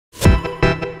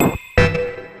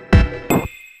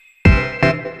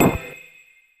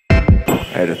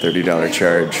had a $30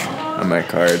 charge on my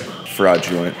card.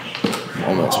 Fraudulent.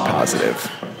 Almost positive.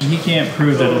 He can't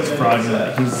prove that it's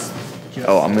fraudulent.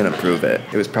 Oh, I'm gonna prove it.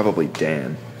 It was probably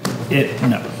Dan.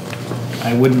 No.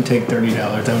 I wouldn't take $30.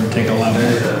 I would take 11.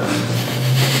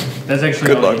 That's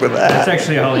actually good luck with that. That's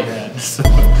actually all he had. So.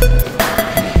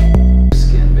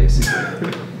 Skin,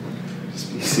 basically.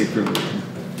 Just be super weird.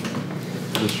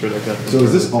 Just sure I got So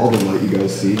is this all the light you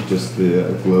guys see? Just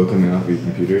the glow coming off your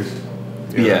computers?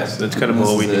 Yeah, that's kind of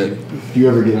all we need. Do you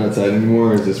ever get outside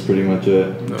anymore, or is this pretty much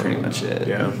it? No. Pretty much it.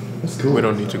 Yeah. That's cool. We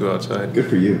don't need to go outside. Good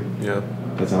for you. Yeah.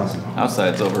 That's awesome.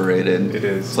 Outside's overrated. It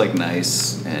is. It's like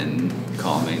nice and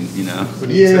calming, you know?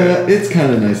 Yeah, it's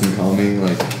kind of nice and calming,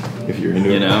 like, if you're into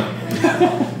it. You know?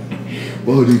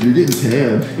 Whoa, dude, you're getting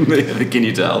tan. Can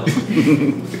you tell?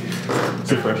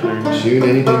 It's a fresh air. June,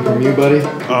 anything from you, buddy?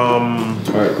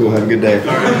 Alright, cool. Have a good day.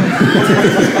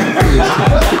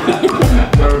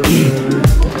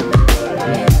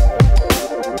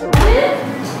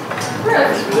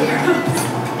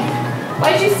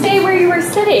 Why'd you stay where you were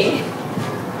sitting?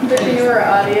 But you were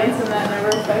audience and that never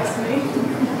affects me.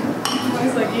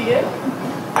 Always like you get.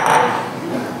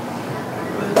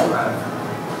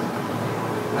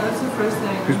 That's the first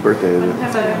thing. Whose birthday is it?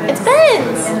 It's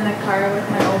Ben's! In the car with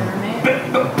my old roommate. We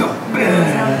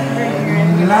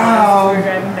were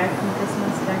driving back from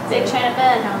Christmas back to Big China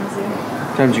Ben. Kalamazoo.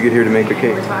 What time did you get here to make the We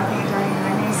cake? were talking.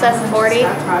 7:40.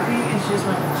 Stopped talking and she just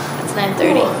went. It's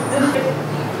 9:30.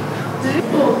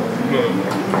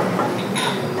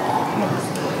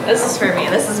 This is for me.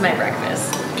 This is my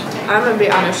breakfast. I'm gonna be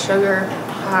on a sugar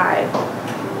high.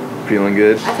 Feeling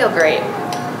good? I feel great.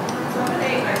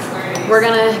 We're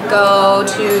gonna go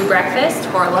to breakfast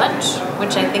for lunch,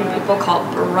 which I think people call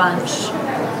brunch,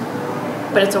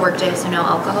 but it's a work day, so no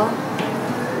alcohol.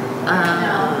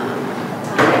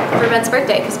 For Ben's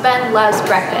birthday, because Ben loves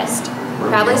breakfast.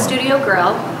 Probably Studio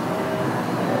Grill.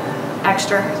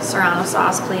 Extra Serrano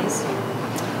sauce, please.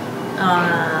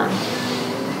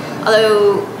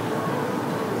 Although,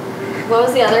 what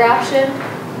was the other option?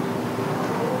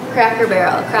 Cracker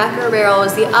Barrel. Cracker Barrel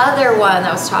was the other one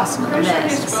that was tossed in the I'm sure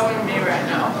he's mix. filming me right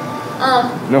now.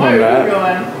 No, I'm not.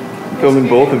 Filming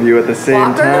both of you at the same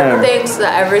Walker time. thinks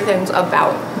that everything's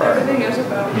about her. Everything is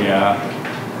about me. Yeah,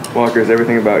 Walker, is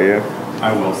everything about you?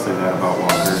 I will say that about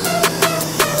Walker.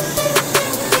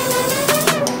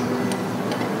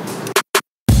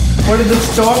 Where did the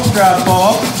stalks drop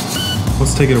off?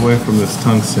 Let's take it away from this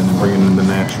tungsten and bring it into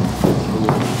natural.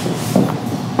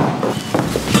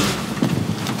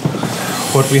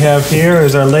 What we have here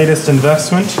is our latest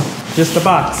investment. Just a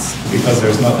box. Because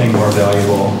there's nothing more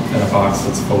valuable than a box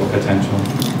that's full of potential.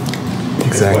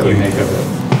 It's what you make of it.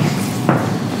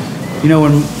 You know,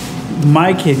 when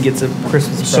my kid gets a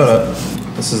Christmas Shut present,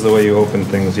 up. This is the way you open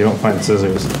things. You don't find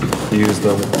scissors. You use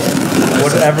the...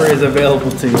 whatever is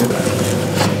available to you.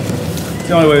 It's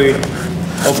the only way we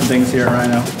open things here at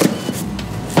Rhino.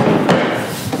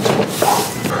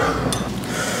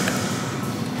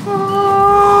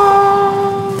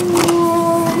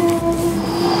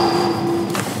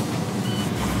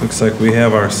 Looks like we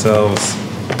have ourselves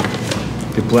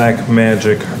the Black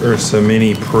Magic Ursa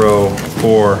Mini Pro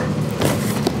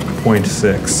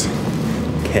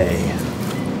 4.6K.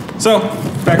 So,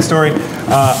 backstory.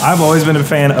 I've always been a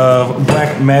fan of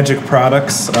Black Magic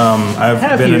products.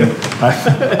 I've been an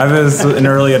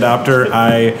early adopter.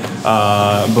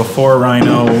 Before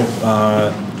Rhino,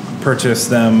 purchased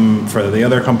them for the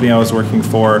other company I was working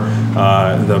for,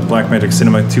 the Blackmagic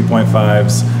Cinema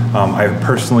 2.5s. I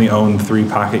personally owned 3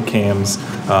 pocket cams,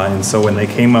 and so when they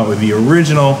came out with the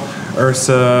original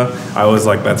Ursa, I was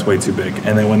like, that's way too big.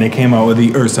 And then when they came out with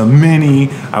the Ursa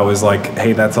Mini, I was like,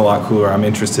 hey, that's a lot cooler. I'm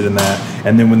interested in that.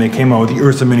 And then when they came out with the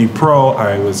Ursa Mini Pro,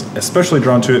 I was especially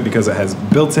drawn to it because it has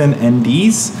built-in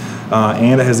NDs,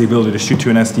 and it has the ability to shoot to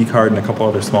an SD card and a couple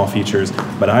other small features.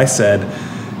 But I said,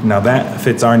 now that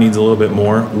fits our needs a little bit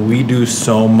more. We do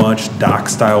so much dock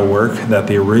style work that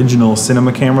the original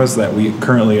cinema cameras that we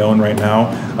currently own right now,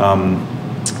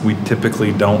 we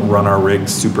typically don't run our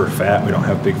rigs super fat. We don't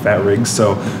have big fat rigs.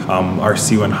 So our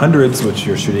C100s, which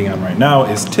you're shooting on right now,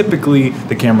 is typically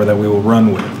the camera that we will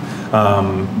run with.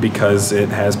 Because it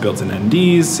has built-in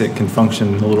NDs, it can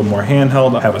function a little more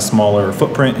handheld, have a smaller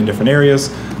footprint in different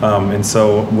areas. And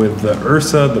so with the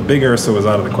Ursa, the big Ursa was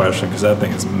out of the question because that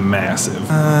thing is massive.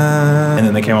 And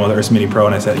then they came out with the Ursa Mini Pro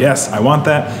and I said, yes, I want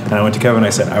that. And I went to Kevin and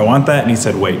I said, I want that. And he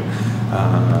said, wait.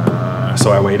 So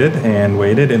I waited,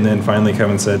 and then finally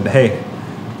Kevin said, hey,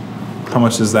 how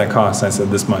much does that cost? I said,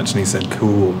 this much. And he said,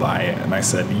 cool, buy it. And I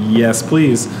said, yes,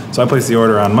 please. So I placed the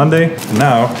order on Monday, and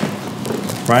now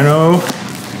Rhino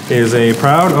is a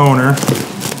proud owner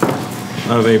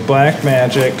of a Black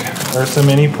Magic Ursa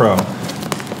Mini Pro.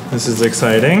 This is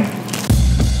exciting.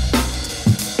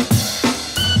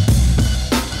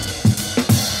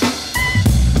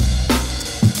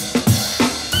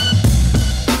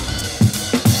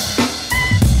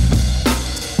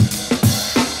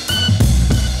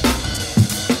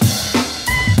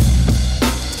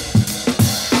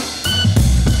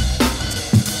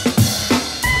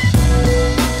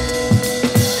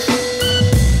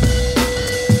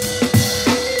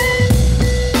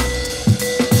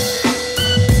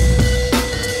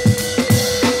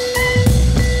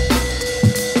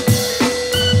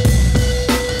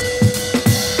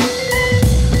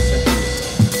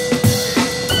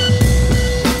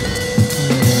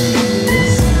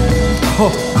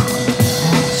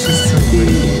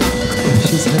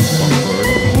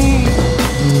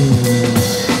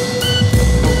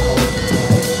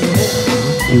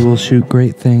 You will shoot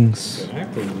great things.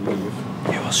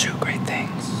 You will shoot great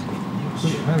things.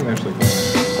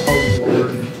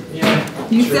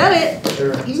 You said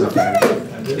it. You said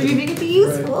it. Are you making it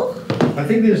useful? I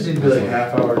think they just need to be like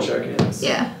half-hour check-ins.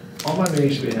 Yeah. All my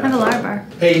meetings should be And a half. bar.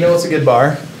 Hey, you know what's a good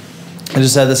bar? I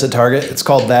just had this at Target. It's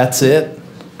called That's It.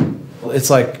 It's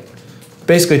like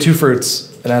basically 2 fruits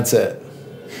and that's it.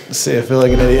 Let's see, I feel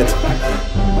like an idiot.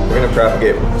 We're gonna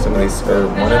propagate some of these, or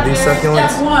one of these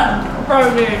succulents. Step 1,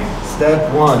 propagate.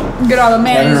 Step 1. Get all the Kevin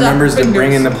mayonnaise up remembers to fingers.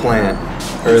 bring in the plant,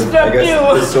 or Step I guess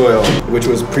 2. the soil, which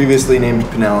was previously named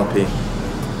Penelope.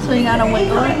 So you gotta wait.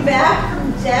 Coming back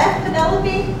from death,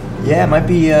 Penelope? Yeah, might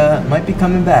be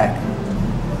coming back.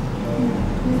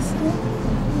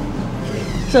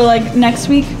 So like next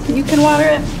week you can water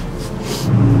it?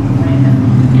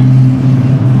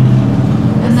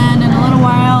 And then in a little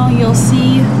while you'll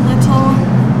see little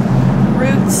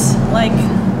roots like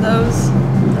those.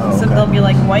 So they'll be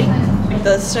like white.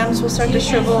 The stems will start to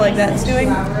shrivel like that's doing.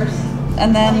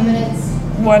 And then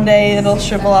one day it'll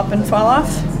shrivel up and fall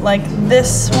off like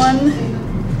this one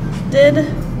did.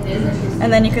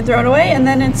 And then you can throw it away and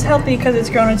then it's healthy because it's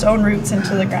grown its own roots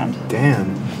into the ground.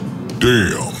 Damn.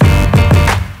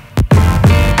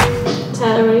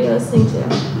 Tyler, what are you listening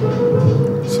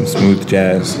to? Some smooth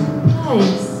jazz.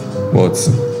 Nice. Well, it's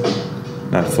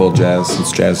not full jazz,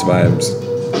 it's jazz vibes.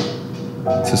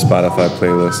 It's a Spotify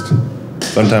playlist.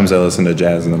 Sometimes I listen to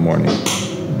jazz in the morning.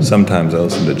 Sometimes I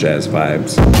listen to jazz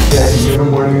vibes. Yeah, you have a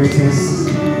morning routine?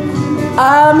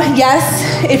 Yes,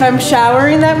 if I'm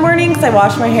showering that morning, because I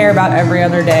wash my hair about every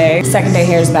other day. Second day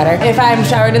hair is better. If I'm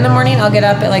showered in the morning, I'll get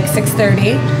up at like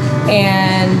 6:30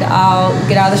 and I'll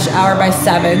get out of the shower by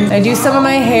 7. I do some of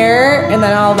my hair and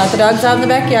then I'll let the dogs out in the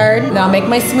backyard. Then I'll make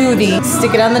my smoothie,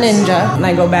 stick it on the Ninja, and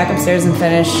I go back upstairs and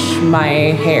finish my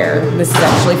hair. This is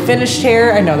actually finished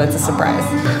hair. I know that's a surprise.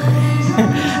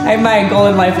 My goal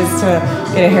in life is to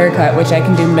get a haircut, which I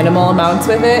can do minimal amounts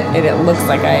with it, and it looks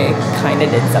like I kind of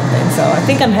did something. So I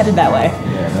think I'm headed that way.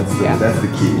 Yeah, that's the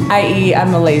key. I.e.,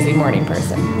 I'm a lazy morning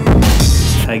person.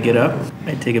 I get up,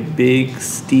 I take a big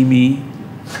steamy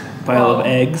pile of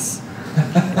eggs,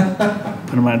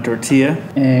 put them on a tortilla,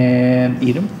 and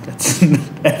eat them. That's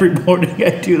every morning I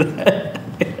do that.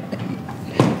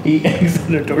 Eat eggs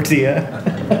on a tortilla.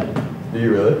 Do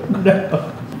you really?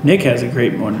 No. Nick has a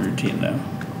great morning routine though.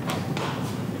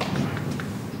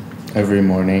 Every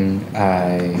morning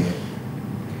I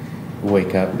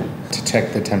wake up to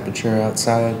check the temperature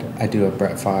outside. I do a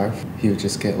Brett Favre. He would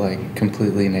just get like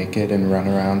completely naked and run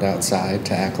around outside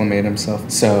to acclimate himself.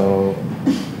 So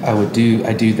I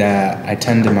do that. I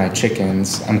tend to my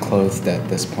chickens. I'm clothed at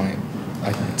this point.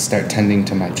 I start tending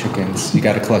to my chickens. You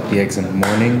got to collect the eggs in the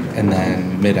morning and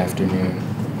then mid-afternoon.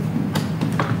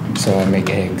 So I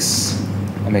make eggs.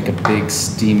 I make a big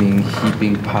steaming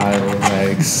heaping pile of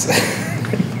eggs.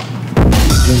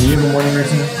 Do you have a morning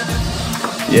routine?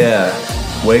 Yeah.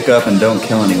 Wake up and don't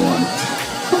kill anyone.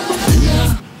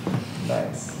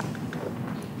 Nice.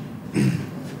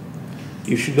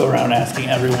 You should go around asking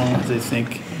everyone what they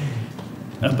think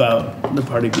about the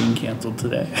party being canceled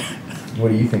today. What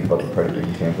do you think about the party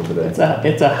being canceled today?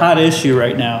 It's a hot issue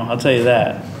right now, I'll tell you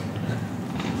that.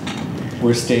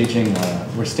 We're staging a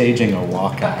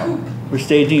walkout. We're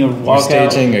staging a walkout We're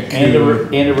staging a coup.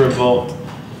 and a revolt.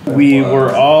 We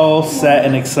were all set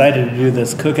and excited to do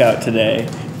this cookout today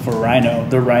for Rhino,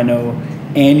 the Rhino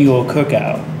annual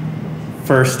cookout.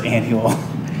 First annual.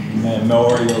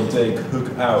 Memorial Day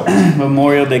cookout.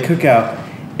 Memorial Day cookout.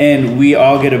 And we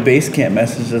all get a base camp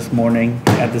message this morning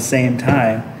at the same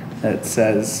time that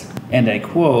says, and I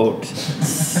quote,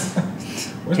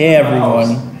 "Hey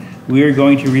everyone, we are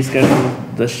going to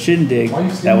reschedule the shindig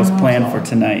that was planned for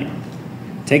tonight.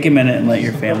 Take a minute and let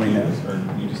your family know."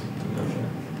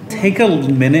 take a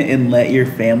minute and let your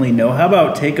family know? How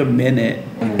about take a minute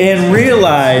and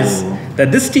realize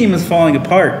that this team is falling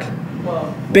apart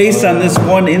based on this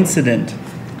one incident?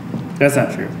 That's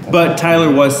not true. But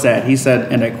Tyler was sad. He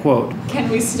said, and I quote, Can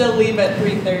we still leave at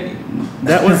 3:30?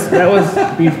 That was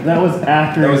after. That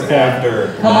was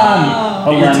after. Come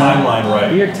on. Get your timeline right.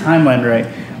 Get your timeline right.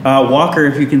 Walker,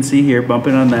 if you can see here,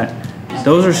 bumping on that.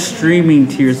 Those are streaming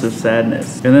tears of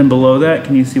sadness. And then below that,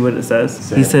 can you see what it says?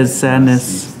 He says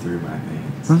sadness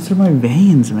runs through my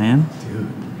veins, man.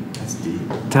 Dude, that's deep.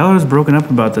 Tyler was broken up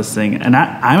about this thing, and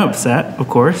I'm upset, of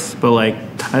course, but like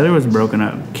Tyler was broken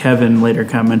up. Kevin later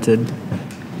commented,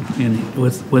 and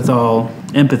with all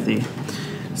empathy,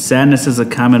 sadness is a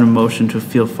common emotion to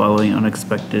feel following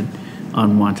unexpected,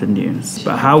 unwanted news.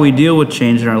 But how we deal with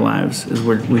change in our lives is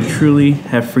where we truly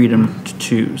have freedom to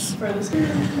choose.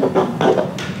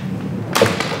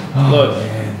 Look,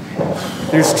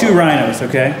 there's 2 rhinos,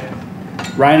 okay?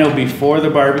 Rhino before the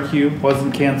barbecue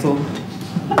wasn't canceled.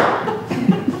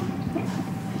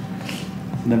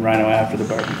 And then Rhino after the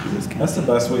barbecue was canceled. That's the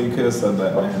best way you could have said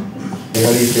that, man.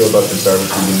 How do you feel about the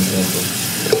barbecue being canceled?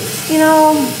 You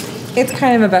know, it's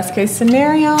kind of a best case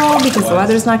scenario because the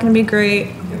weather's not going to be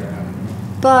great.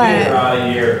 But Out of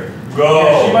here.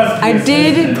 Go. I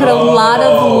did put a lot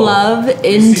of love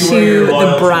into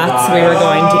the brats we were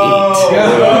going to eat.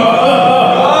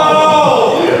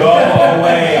 Go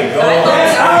away.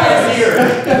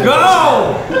 Go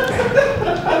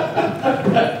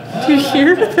Did you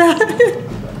hear that?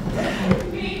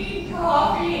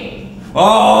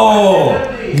 Oh.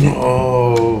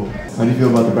 How do you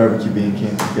feel about the barbecue being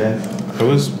canceled, guys? I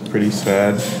was pretty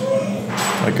sad.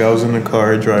 Like, I was in the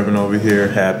car driving over here,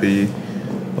 happy.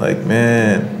 Like,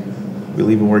 man, we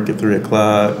leaving work at 3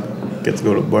 o'clock, get to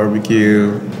go to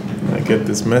barbecue. And I get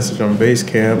this message on base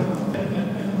camp.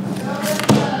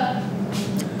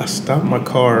 I stopped my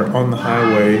car on the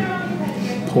highway,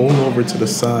 pulled over to the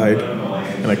side,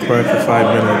 and I cried for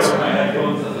 5 minutes.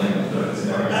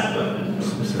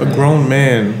 A grown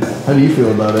man. How do you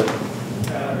feel about it?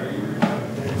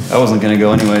 I wasn't gonna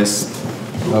go anyways.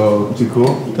 Oh, too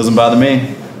cool? Doesn't bother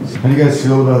me. How do you guys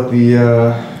feel about the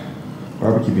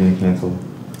barbecue being canceled?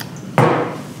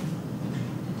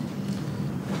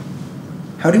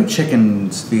 How do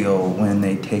chickens feel when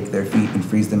they take their feet and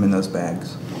freeze them in those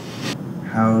bags?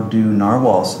 How do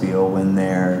narwhals feel when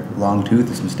their long tooth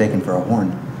is mistaken for a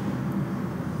horn?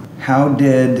 How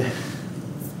did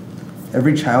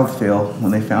every child feel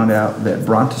when they found out that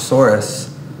Brontosaurus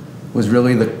was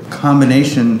really the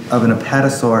combination of an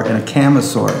apatosaur and a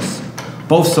camosaurus?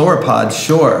 Both sauropods,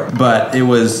 sure, but it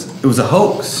was a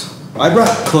hoax. I brought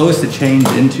clothes to change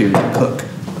into to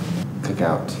cook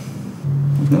out.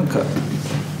 There's no cook.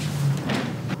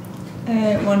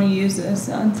 I want to use this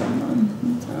on someone.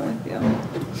 That's how I feel.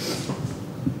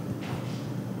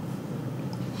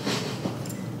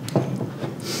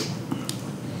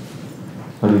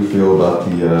 How do you feel about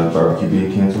the barbecue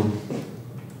being canceled?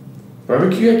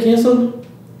 Barbecue got canceled?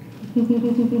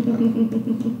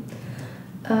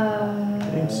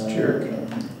 Thanks, jerk.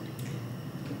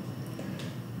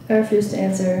 I refuse to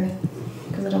answer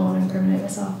because I don't want to incriminate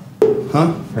myself.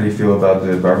 Huh? How do you feel about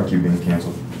the barbecue being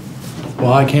canceled?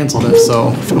 Well, I canceled it, so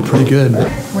I feel pretty good.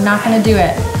 We're not going to do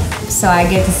it. So I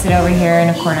get to sit over here in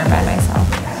a corner by myself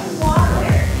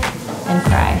and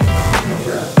cry.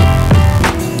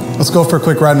 Let's go for a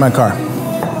quick ride in my car.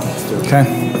 Okay.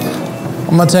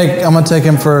 I'm gonna take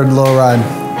him for a little ride.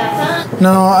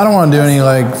 No, I don't want to do any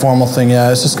like formal thing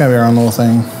yet. It's just gonna be our own little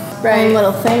thing. Right. Own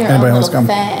little thing or Anybody own wants to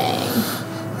little come? thing.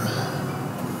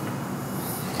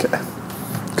 Okay.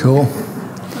 Cool.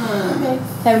 Okay.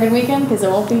 Have a good weekend because I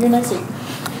won't be here next week.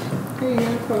 Here you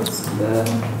go, post.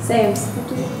 Same.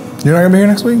 You're not gonna be here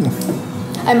next week?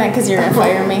 I meant because you're gonna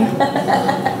fire me.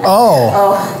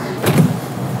 Oh.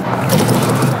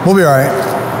 We'll be all right.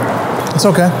 It's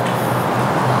okay.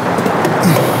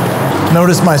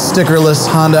 Notice my stickerless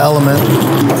Honda Element.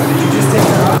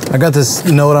 I got this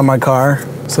note on my car.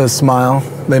 It says smile.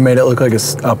 They made it look like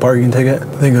a parking ticket. I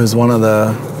think it was one of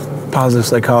the positive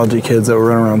psychology kids that were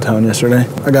running around town yesterday.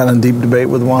 I got in a deep debate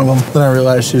with one of them. Then I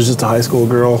realized she was just a high school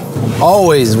girl.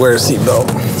 Always wear a seatbelt.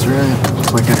 That's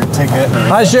right. Look at her ticket.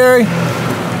 Hi, Sherry.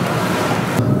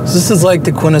 This is like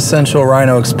the quintessential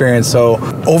Rhino experience. So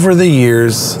over the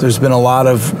years, there's been a lot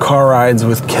of car rides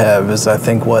with Kev, is I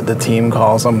think what the team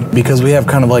calls them, because we have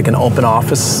kind of like an open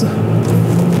office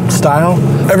style.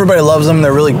 Everybody loves them.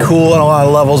 They're really cool on a lot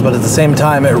of levels, but at the same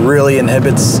time, it really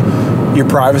inhibits your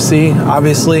privacy,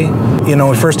 obviously. You know,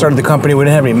 when we first started the company, we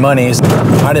didn't have any money.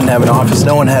 I didn't have an office.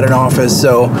 No one had an office.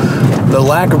 So the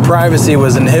lack of privacy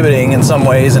was inhibiting in some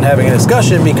ways in having a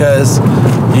discussion, because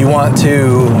you want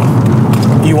to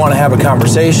have a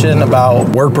conversation about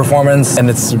work performance, and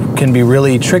it can be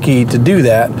really tricky to do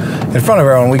that in front of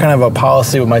everyone. We kind of have a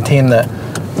policy with my team that,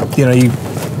 you know, you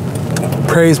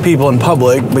praise people in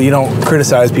public, but you don't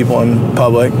criticize people in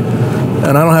public.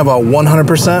 And I don't have a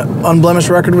 100% unblemished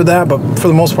record with that, but for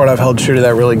the most part, I've held true to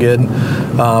that really good.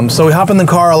 So we hop in the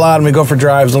car a lot, and we go for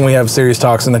drives when we have serious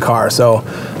talks in the car. So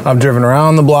I've driven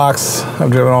around the blocks.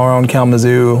 I've driven all around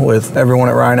Kalamazoo with everyone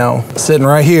at Rhino. Sitting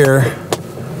right here,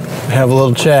 we have a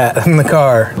little chat in the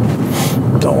car.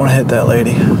 Don't want to hit that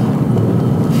lady.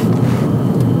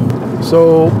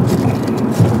 So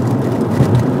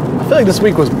I feel like this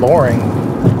week was boring.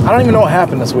 I don't even know what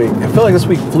happened this week. I feel like this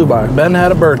week flew by. Ben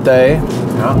had a birthday.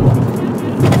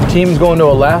 Yeah. Team's going to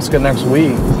Alaska next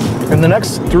week. In the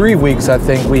next 3 weeks, I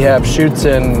think, we have shoots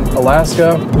in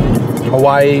Alaska,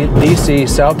 Hawaii, DC,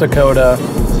 South Dakota,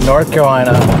 North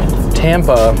Carolina,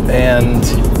 Tampa, and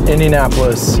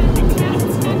Indianapolis.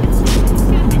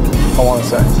 I want to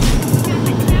say.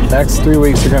 Next 3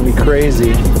 weeks are going to be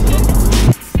crazy.